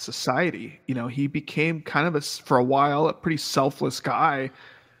to that society. He became kind of for a while, a pretty selfless guy.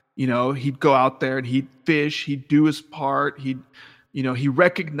 He'd go out there and he'd fish, he'd do his part. He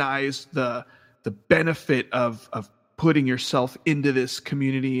recognized the benefit of putting yourself into this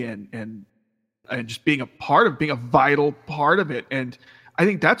community and just being a vital part of it. And I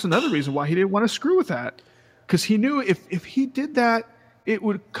think that's another reason why he didn't want to screw with that, because he knew if he did that, it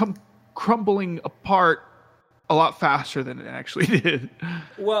would come crumbling apart a lot faster than it actually did.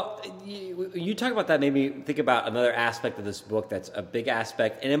 Well, you talk about that made me think about another aspect of this book that's a big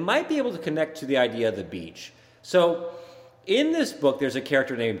aspect, and it might be able to connect to the idea of the beach. So in this book, there's a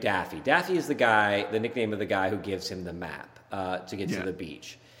character named Daffy. Daffy is the nickname of the guy who gives him the map to get to the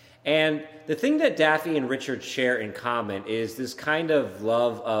beach. And the thing that Daffy and Richard share in common is this kind of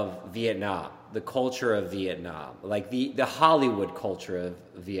love of Vietnam, the culture of Vietnam, like the Hollywood culture of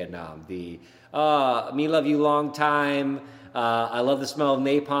Vietnam. Me love you long time. I love the smell of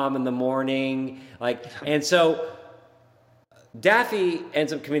napalm in the morning. And so Daffy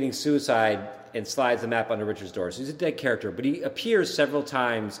ends up committing suicide and slides the map under Richard's door. So he's a dead character, but he appears several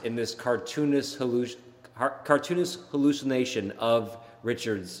times in this cartoonist hallucination of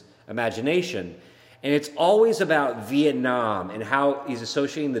Richard's imagination. And it's always about Vietnam and how he's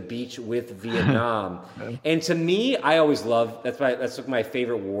associating the beach with Vietnam. And to me, I always love, that's my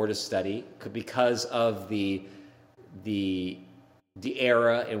favorite war to study, because of the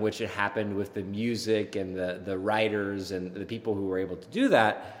era in which it happened, with the music and the writers and the people who were able to do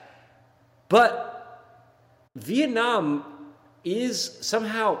that. But Vietnam is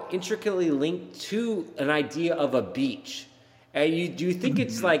somehow intricately linked to an idea of a beach. Do you think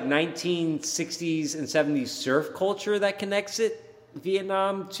it's like 1960s and 70s surf culture that connects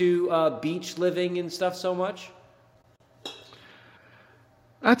Vietnam to beach living and stuff so much?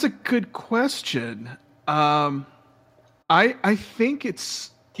 That's a good question. I think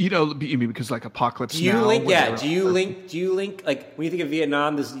it's, because like Apocalypse Now. Do you link like when you think of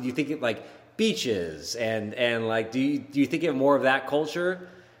Vietnam? Do you think it like beaches and like do you think of more of that culture?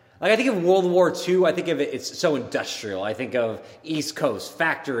 Like I think of World War II, I think of it's so industrial. I think of East Coast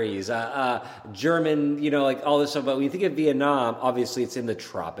factories, German, like all this stuff. But when you think of Vietnam, obviously it's in the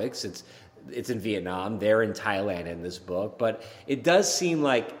tropics. It's in Vietnam. They're in Thailand in this book, but it does seem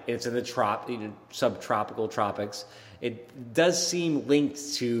like it's in the subtropical tropics. It does seem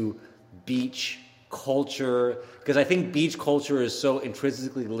linked to beach culture because I think beach culture is so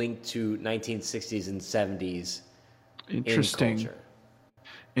intrinsically linked to 1960s and 70s. Interesting. In culture.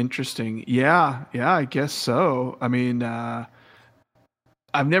 Interesting. Yeah, I guess so. I mean,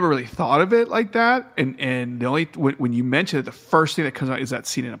 I've never really thought of it like that. And the only when you mention it, the first thing that comes out is that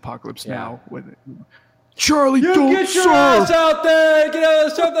scene in Apocalypse Now with Charlie. Don't get your ass out there! Get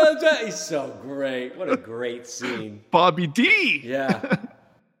out there! He's so great. What a great scene. Bobby D. Yeah.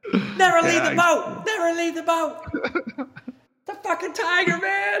 Never leave the boat. Never leave the boat. The fucking tiger,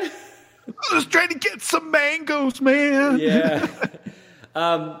 man. I was trying to get some mangoes, man. Yeah.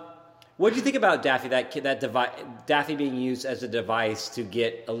 What do you think about Daffy? Daffy being used as a device to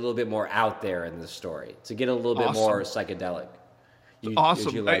get a little bit more out there in the story, to get a little bit more psychedelic. Awesome.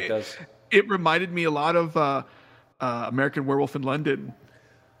 Did you like those? It reminded me a lot of American Werewolf in London.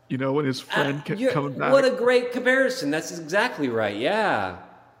 When his friend kept coming back. What a great comparison! That's exactly right. Yeah,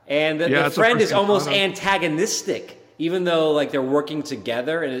 and the friend is almost antagonistic, even though like they're working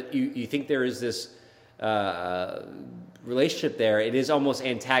together, and you think there is this. Relationship there, it is almost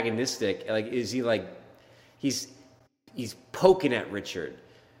antagonistic. Like, is he like he's poking at Richard?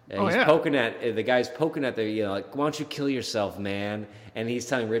 Poking at the guy's poking at the like, why don't you kill yourself, man? And he's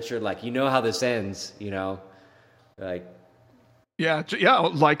telling Richard like, you know how this ends, like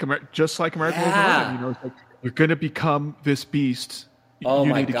just like American Wolf. It's like you're gonna become this beast. Oh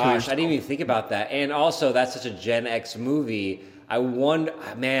my gosh, I didn't even think about that. And also, that's such a Gen X movie. I wonder,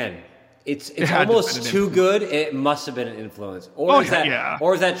 man. It's almost too good. It must have been an influence, or is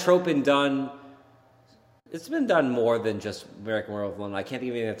that trope been done? It's been done more than just American Werewolf in London. I can't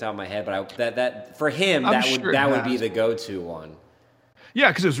think of anything off the top of my head, but that for him that would be the go-to one.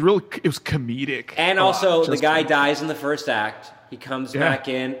 Yeah, because it was comedic, and also the guy dies in the first act. He comes back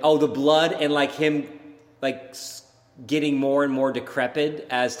in. Oh, the blood and like him, like getting more and more decrepit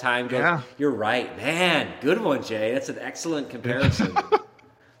as time goes. Yeah. You're right, man. Good one, Jay. That's an excellent comparison.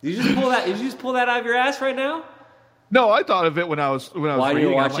 Did you just pull that out of your ass right now? No, I thought of it when I was While reading. You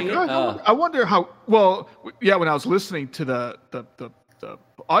were watching it. I wonder how. Well, yeah, when I was listening to the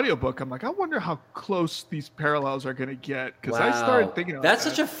audiobook, I'm like, I wonder how close these parallels are going to get because I started thinking about that's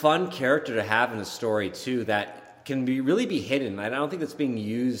such a fun character to have in a story too that can really be hidden. I don't think that's being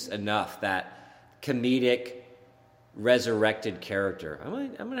used enough. That comedic, resurrected character.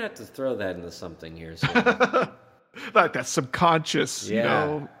 I'm gonna have to throw that into something here. So. Like that subconscious, It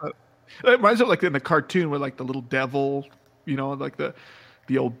reminds me of like in the cartoon where like the little devil, like the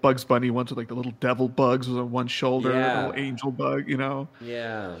old Bugs Bunny ones with like the little devil bugs was on one shoulder, the little angel bug,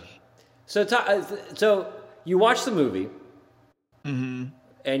 Yeah. So you watched the movie, and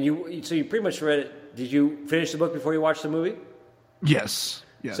you pretty much read it. Did you finish the book before you watched the movie? Yes.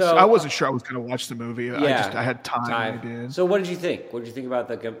 So I wasn't sure I was going to watch the movie. Yeah, I had time. I did. So what did you think? What did you think about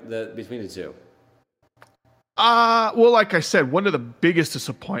the between the two? Well, like I said, one of the biggest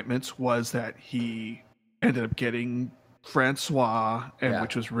disappointments was that he ended up getting Francois,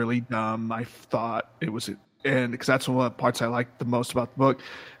 which was really dumb. I thought it was, and because that's one of the parts I liked the most about the book.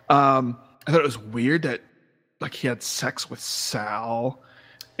 I thought it was weird that like he had sex with Sal,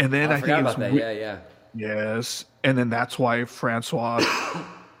 and then I think it was about that. Yes, and then that's why Francois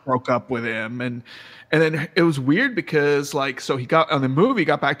broke up with him, and then it was weird because like so he got on the movie,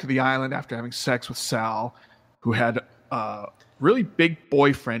 got back to the island after having sex with Sal, who had a really big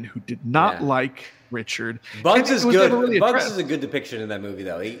boyfriend who did not like Richard. Bugs is good. Really Bugs is a good depiction in that movie,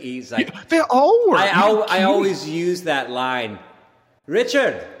 though. He's like they all were. I always use that line,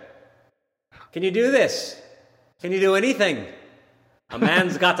 Richard. Can you do this? Can you do anything? A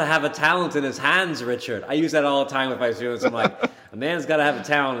man's got to have a talent in his hands, Richard. I use that all the time with my students. I'm like, a man's got to have a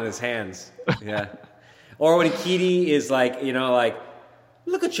talent in his hands. Yeah. Or when Keaty is like,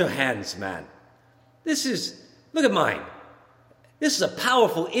 look at your hands, man. Look at mine. This is a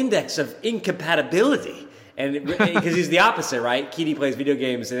powerful index of incompatibility. And because he's the opposite, right? Keaty plays video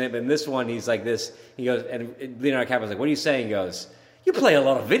games, and in this one, he's like this. He goes, and Leonardo DiCaprio's like, what are you saying? He goes, you play a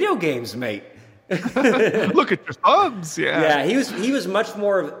lot of video games, mate. Look at your thumbs. Yeah, he was much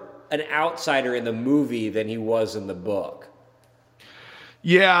more of an outsider in the movie than he was in the book.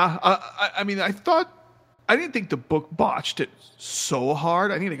 Yeah, I mean, I thought didn't think the book botched it so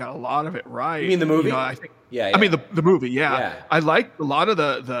hard. I think they got a lot of it right. You mean the movie? I think. Yeah. I mean the movie. Yeah. Yeah. I liked a lot of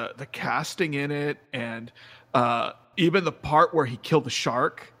the casting in it, and even the part where he killed the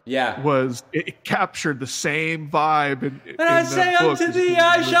shark. Yeah. It captured the same vibe. And I say unto thee,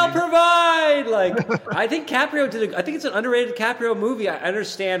 I shall provide. Like, I think Caprio I think it's an underrated Caprio movie. I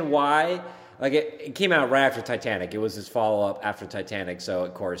understand why. Like, it came out right after Titanic. It was his follow-up after Titanic, so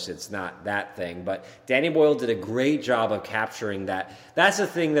of course it's not that thing. But Danny Boyle did a great job of capturing that. That's the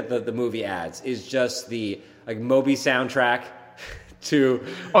thing that the movie adds, is just the like Moby soundtrack to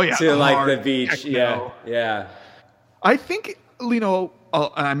like the beach. Yeah. I think,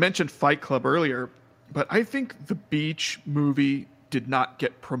 I mentioned Fight Club earlier, but I think the Beach movie did not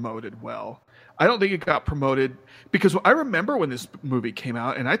get promoted well. I don't think it got promoted because I remember when this movie came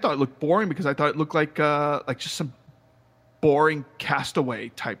out, and I thought it looked boring because I thought it looked like just some boring Castaway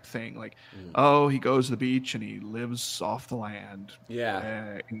type thing. Like, he goes to the beach and he lives off the land.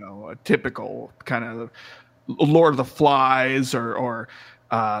 Yeah, a typical kind of Lord of the Flies or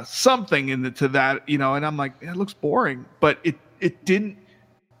something to that. And I'm like, it looks boring, but it didn't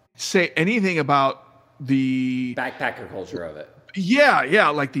say anything about the backpacker culture of it. Yeah,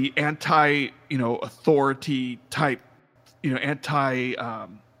 like the anti, authority type, anti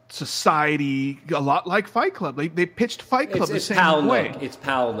society, a lot like Fight Club. They pitched Fight Club the same way. It's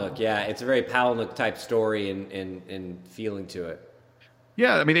Palahniuk, yeah. It's a very Palahniuk type story and feeling to it.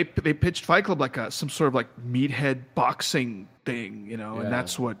 Yeah, I mean they pitched Fight Club like some sort of like meathead boxing thing, and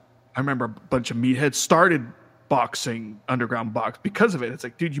that's what I remember. A bunch of meatheads started boxing, underground box, because of it. It's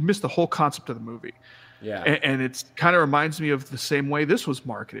like, dude, you missed the whole concept of the movie. Yeah, and it kind of reminds me of the same way this was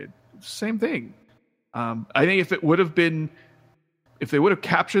marketed. Same thing. I think if they would have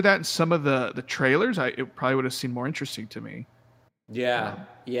captured that in some of the trailers, it probably would have seemed more interesting to me. Yeah.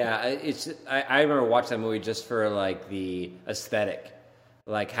 I remember watching that movie just for like the aesthetic,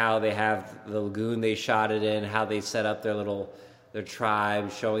 like how they have the lagoon they shot it in, how they set up their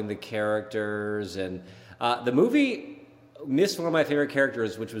tribe, showing the characters, and the movie missed one of my favorite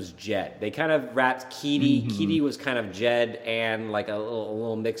characters, which was Jed. They kind of wrapped Keaty. Keaty was kind of Jed and like a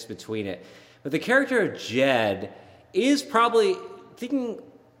little mix between it. But the character of Jed is probably thinking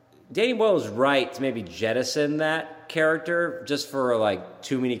Danny Boyle is right to maybe jettison that character just for like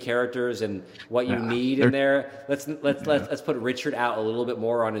too many characters and what you need in there. Let's put Richard out a little bit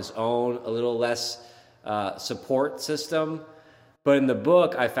more on his own, a little less support system. But in the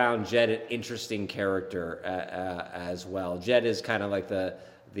book, I found Jed an interesting character as well. Jed is kind of like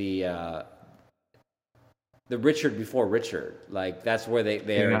the Richard before Richard. Like, that's where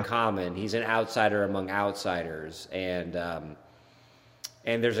they are in common. He's an outsider among outsiders, and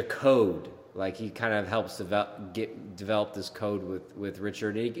there's a code. Like, he kind of helps develop this code with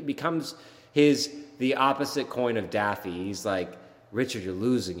Richard. And he becomes the opposite coin of Daffy. He's like, Richard, you're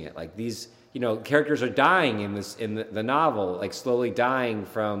losing it. Like, these characters are dying in the novel, like slowly dying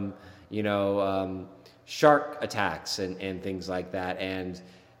from shark attacks and things like that. And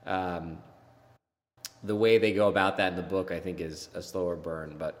the way they go about that in the book, I think, is a slower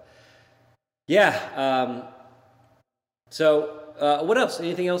burn. But yeah. So what else?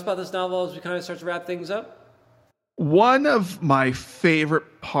 Anything else about this novel as we kind of start to wrap things up? One of my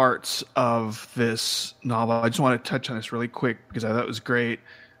favorite parts of this novel, I just want to touch on this really quick because I thought it was great.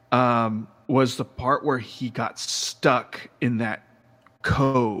 Was the part where he got stuck in that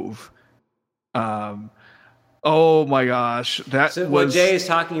cove. Oh my gosh. What Jay is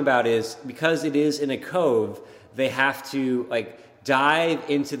talking about is, because it is in a cove, they have to like dive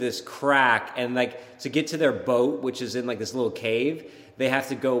into this crack, and like to get to their boat, which is in like this little cave, they have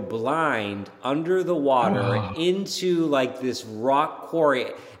to go blind under the water into like this rock quarry,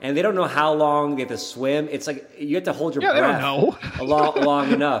 and they don't know how long they have to swim. It's like you have to hold your breath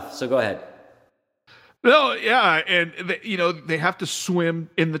long enough. So go ahead. No, yeah, and they have to swim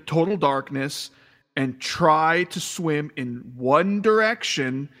in the total darkness and try to swim in one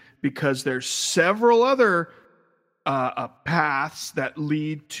direction because there's several other paths that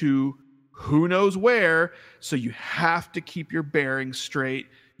lead to who knows where. So you have to keep your bearings straight.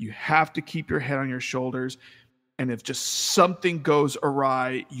 You have to keep your head on your shoulders. And if just something goes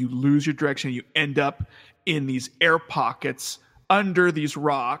awry, you lose your direction. You end up in these air pockets under these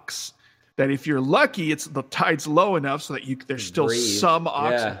rocks that, if you're lucky, the tide's low enough so that there's still some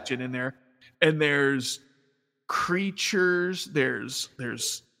oxygen in there. And there's creatures. There's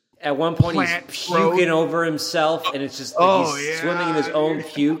at one point he's puking over himself, and it's just like he's swimming in his own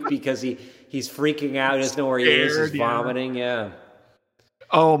puke because he's freaking out. He doesn't know where he is. He's vomiting. Yeah.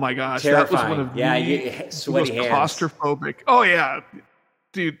 Oh my gosh, terrifying. That was one of sweaty most hands. Claustrophobic. Oh yeah,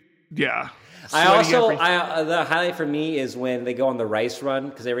 dude. Yeah. The highlight for me is when they go on the rice run,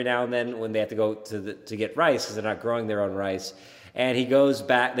 because every now and then when they have to go to get rice because they're not growing their own rice, and he goes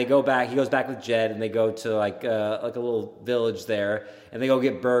back with Jed, and they go to like a little village there, and they go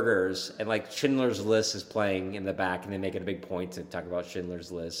get burgers, and like Schindler's List is playing in the back, and they make it a big point to talk about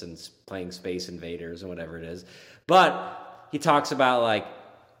Schindler's List and playing Space Invaders and whatever it is, but he talks about like,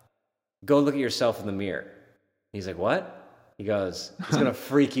 go look at yourself in the mirror. He's like, what? He goes, it's going to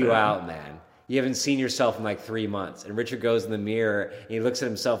freak you out, man. You haven't seen yourself in like 3 months. And Richard goes in the mirror, and he looks at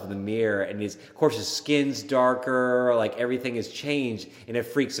himself in the mirror, and of course his skin's darker, like everything has changed, and it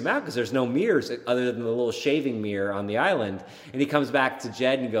freaks him out because there's no mirrors other than the little shaving mirror on the island. And he comes back to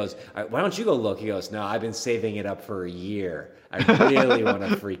Jed and he goes, all right, why don't you go look? He goes, no, I've been saving it up for a year. I really want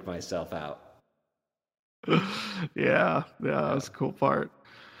to freak myself out. Yeah, that's a cool part.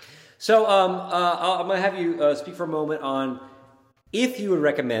 So I'm going to have you speak for a moment on if you would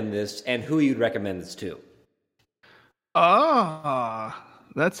recommend this and who you'd recommend this to.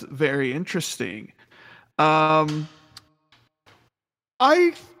 That's very interesting. I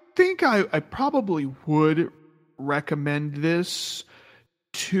think I probably would recommend this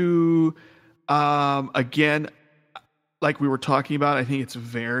to, again, like we were talking about, I think it's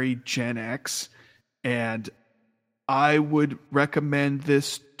very Gen X, and I would recommend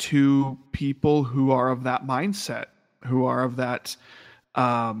this to people who are of that mindset, who are of that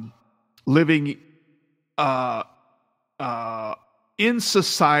living in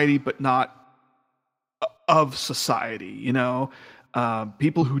society, but not of society, you know,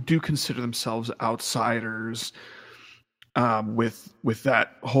 people who do consider themselves outsiders, with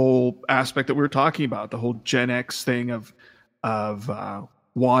that whole aspect that we were talking about, the whole Gen X thing of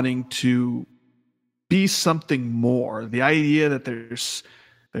wanting to be something more. The idea that there's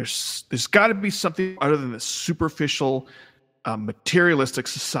got to be something other than the superficial, materialistic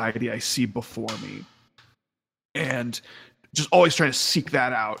society I see before me, and just always trying to seek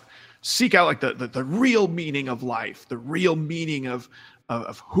that out. Seek out like the real meaning of life, the real meaning of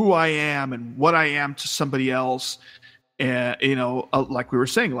who I am and what I am to somebody else. And you know, like we were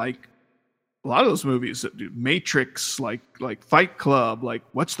saying, like a lot of those movies that do Matrix, like Fight Club, like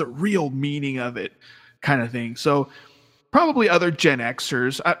what's the real meaning of it, kind of thing. So probably other Gen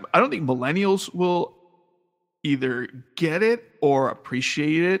Xers. I don't think millennials will either get it or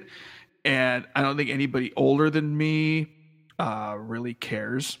appreciate it, and I don't think anybody older than me really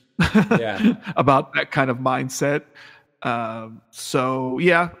cares about that kind of mindset. So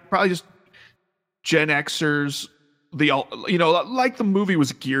yeah, probably just Gen Xers. Like the movie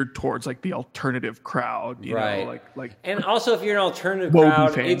was geared towards like the alternative crowd, you know, like. And also, if you're an alternative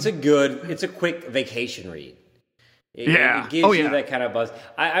crowd, it's a quick vacation read. It gives you that kind of buzz.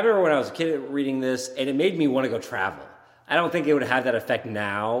 I remember when I was a kid reading this, and it made me want to go travel. I don't think it would have that effect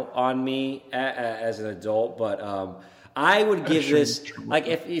now on me as an adult, but I would give this, like,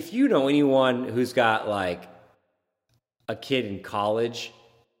 if you know anyone who's got like a kid in college,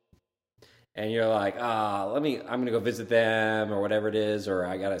 and you're like, I'm going to go visit them or whatever it is, or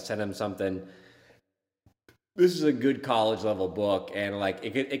I got to send them something. This is a good college level book, and like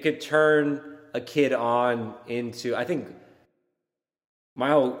it could turn a kid on into, I think my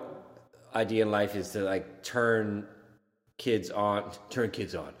whole idea in life is to like turn kids on to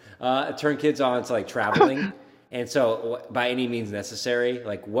like traveling. And so by any means necessary,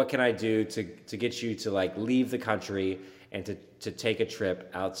 like what can I do to get you to like leave the country and to take a trip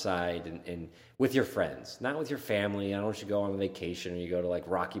outside and with your friends, not with your family. I don't want you to go on a vacation or you go to like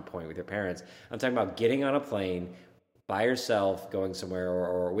Rocky Point with your parents. I'm talking about getting on a plane by yourself, going somewhere,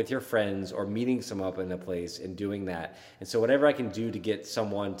 or with your friends, or meeting someone up in a place and doing that. And so whatever I can do to get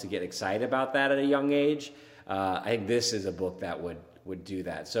someone to get excited about that at a young age, I think this is a book that would do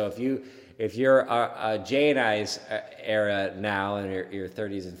that. So if you're Jay and I's era now in your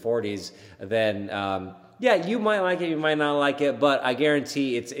 30s and 40s, then you might like it, you might not like it, but I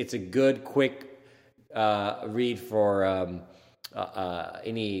guarantee it's a good, quick read for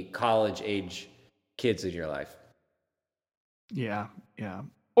any college age kids in your life. Yeah.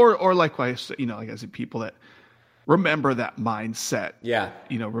 Or likewise, you know, like I said, people that remember that mindset. Yeah.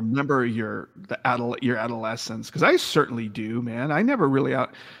 You know, remember your adolescence, because I certainly do, man. I never really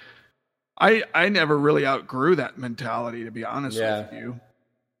outgrew that mentality, to be honest with you.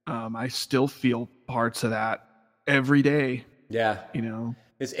 I still feel parts of that every day. Yeah. You know,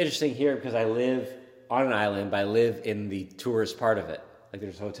 it's interesting here because I live on an island, but I live in the tourist part of it. Like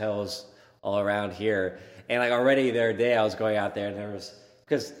there's hotels all around here. And like already the other day I was going out there and there was,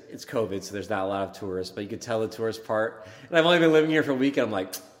 because it's COVID, so there's not a lot of tourists, but you could tell the tourist part. And I've only been living here for a week and I'm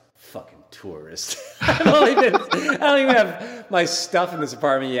like, fucking tourist. I don't even have my stuff in this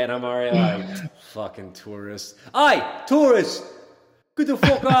apartment yet, and I'm already like, fucking tourist. Aye, tourist! Get the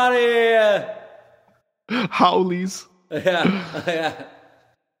fuck out of here! Howlies. Yeah.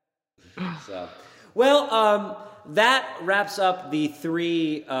 So, well, that wraps up the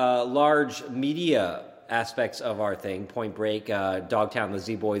three large media aspects of our thing: Point Break, Dogtown, the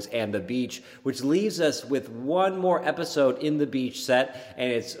Z-Boys, and The Beach, which leaves us with one more episode in the Beach set, and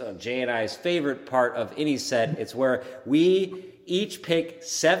it's Jay and I's favorite part of any set. It's where we each pick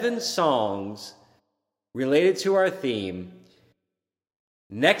 7 songs related to our theme.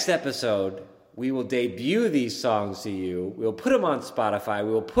 Next episode, we will debut these songs to you. We'll put them on Spotify.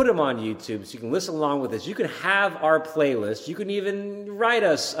 We will put them on YouTube so you can listen along with us. You can have our playlist. You can even write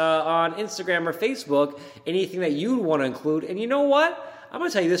us on Instagram or Facebook, anything that you want to include. And you know what? I'm going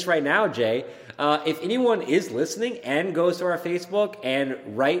to tell you this right now, Jay. If anyone is listening and goes to our Facebook and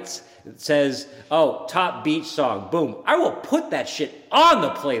writes, says, oh, top beach song, boom, I will put that shit on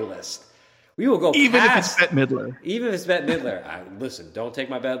the playlist. We will go even past, if it's Bette Midler. Even if it's Bette Midler. Listen, don't take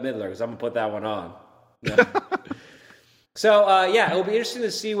my Bette Midler because I'm going to put that one on. Yeah. So, it'll be interesting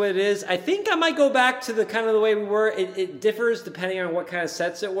to see what it is. I think I might go back to the kind of the way we were. It differs depending on what kind of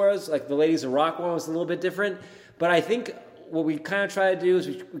sets it was. Like the Ladies of Rock one was a little bit different. But I think what we kind of try to do is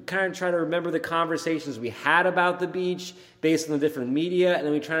we kind of try to remember the conversations we had about the beach based on the different media. And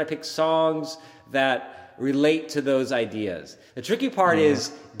then we try to pick songs that relate to those ideas. The tricky part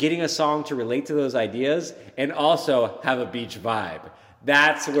is getting a song to relate to those ideas and also have a beach vibe.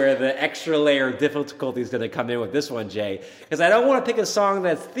 That's where the extra layer of difficulty is going to come in with this one, Jay. Because I don't want to pick a song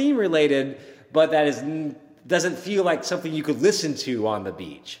that's theme related, but that doesn't feel like something you could listen to on the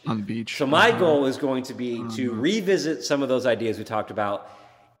beach. On the beach. So my goal is going to be to revisit some of those ideas we talked about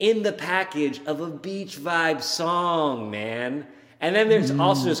in the package of a beach vibe song, man. And then there's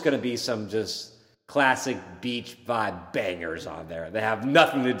also just going to be some just classic beach vibe bangers on there that have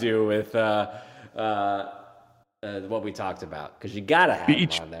nothing to do with what we talked about, because you gotta have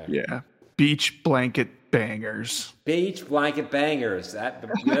beach, them on there. Yeah, beach blanket bangers. Beach blanket bangers. That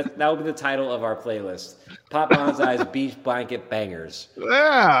will be the title of our playlist. Pop Bonsai's Beach Blanket Bangers.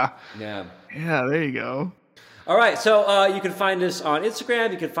 Yeah. Yeah. There you go. All right, so you can find us on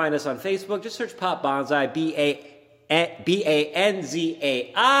Instagram. You can find us on Facebook. Just search Pop Bonsai,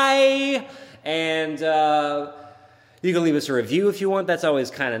 BANZAI. And you can leave us a review if you want. That's always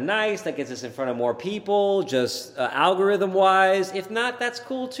kind of nice. That gets us in front of more people, just algorithm-wise. If not, that's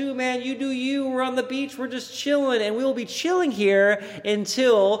cool too, man. You do you. We're on the beach. We're just chilling. And we'll be chilling here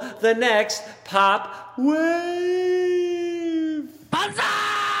until the next Pop Wave.